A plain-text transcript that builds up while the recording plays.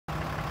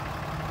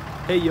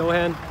Hey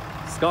Johan,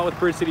 Scott with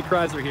Bridge City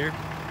Chrysler here.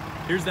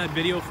 Here's that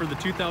video for the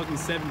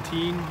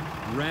 2017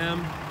 Ram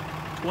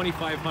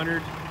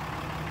 2500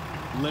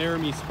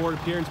 Laramie Sport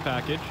Appearance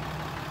Package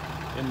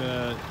in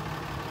the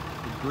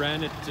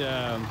granite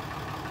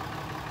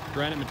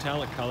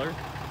metallic color.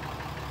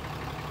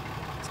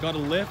 It's got a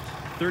lift,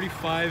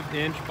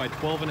 35-inch by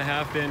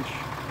 12.5-inch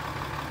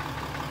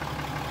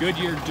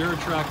Goodyear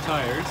Duratrack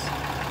tires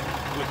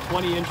with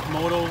 20-inch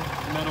moto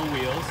metal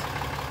wheels.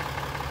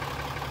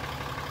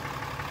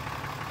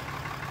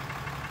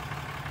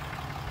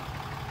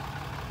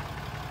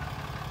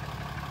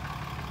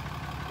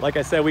 Like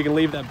I said, we can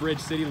leave that Bridge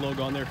City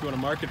logo on there if you want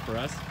to mark it for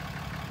us.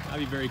 That'd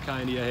be very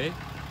kind of you, hey?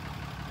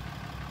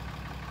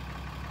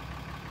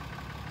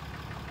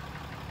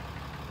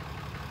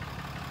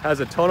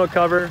 Has a tonneau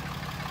cover,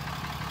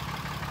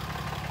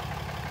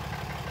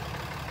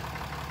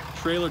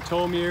 trailer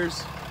tow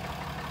mirrors,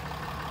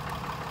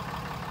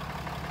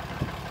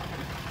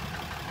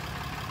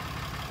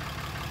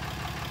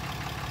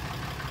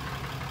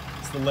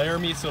 it's the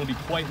Laramie, so it'll be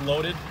quite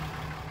loaded.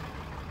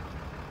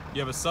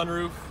 You have a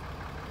sunroof,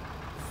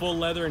 full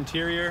leather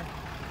interior.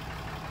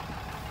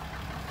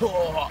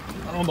 Oh,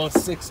 I'm about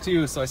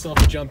 6'2", so I still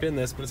have to jump in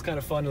this, but it's kind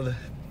of fun to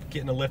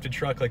get in a lifted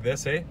truck like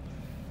this, hey?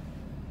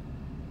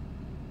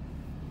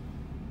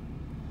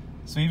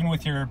 So even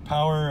with your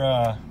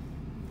power,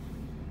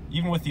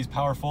 even with these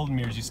power folding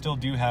mirrors, you still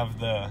do have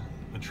the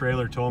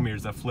trailer tow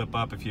mirrors that flip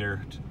up if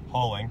you're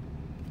hauling.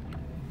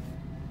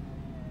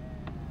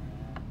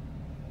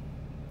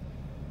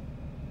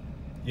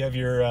 You have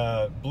your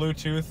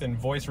Bluetooth and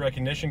voice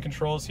recognition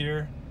controls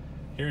here.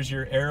 Here's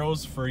your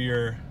arrows for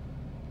your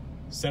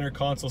center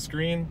console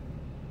screen.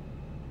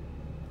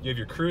 You have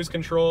your cruise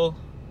control,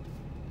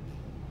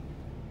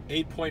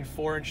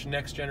 8.4-inch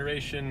next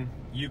generation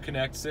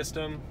Uconnect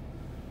system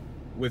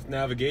with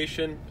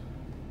navigation,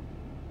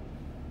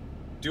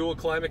 dual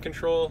climate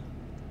control,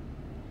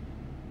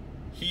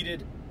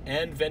 heated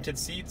and vented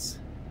seats,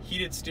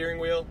 heated steering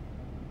wheel,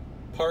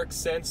 park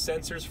sense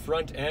sensors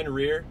front and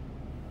rear,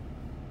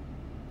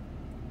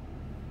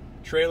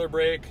 trailer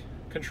brake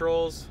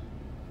controls.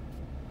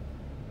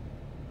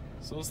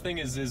 So this thing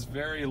is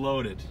very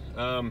loaded.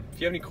 If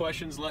you have any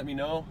questions, let me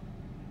know.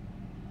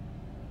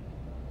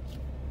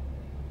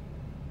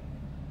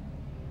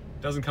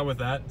 Doesn't come with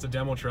that, it's a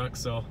demo truck,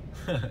 so.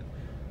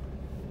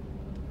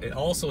 It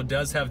also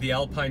does have the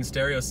Alpine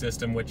stereo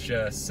system, which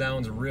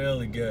sounds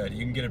really good.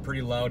 You can get it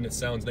pretty loud and it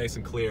sounds nice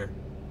and clear.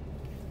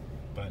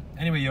 But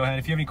anyway, Johan,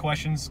 if you have any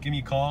questions, give me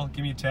a call,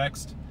 give me a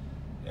text.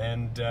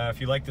 And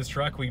if you like this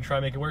truck, we can try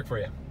and make it work for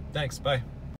you. Thanks, bye.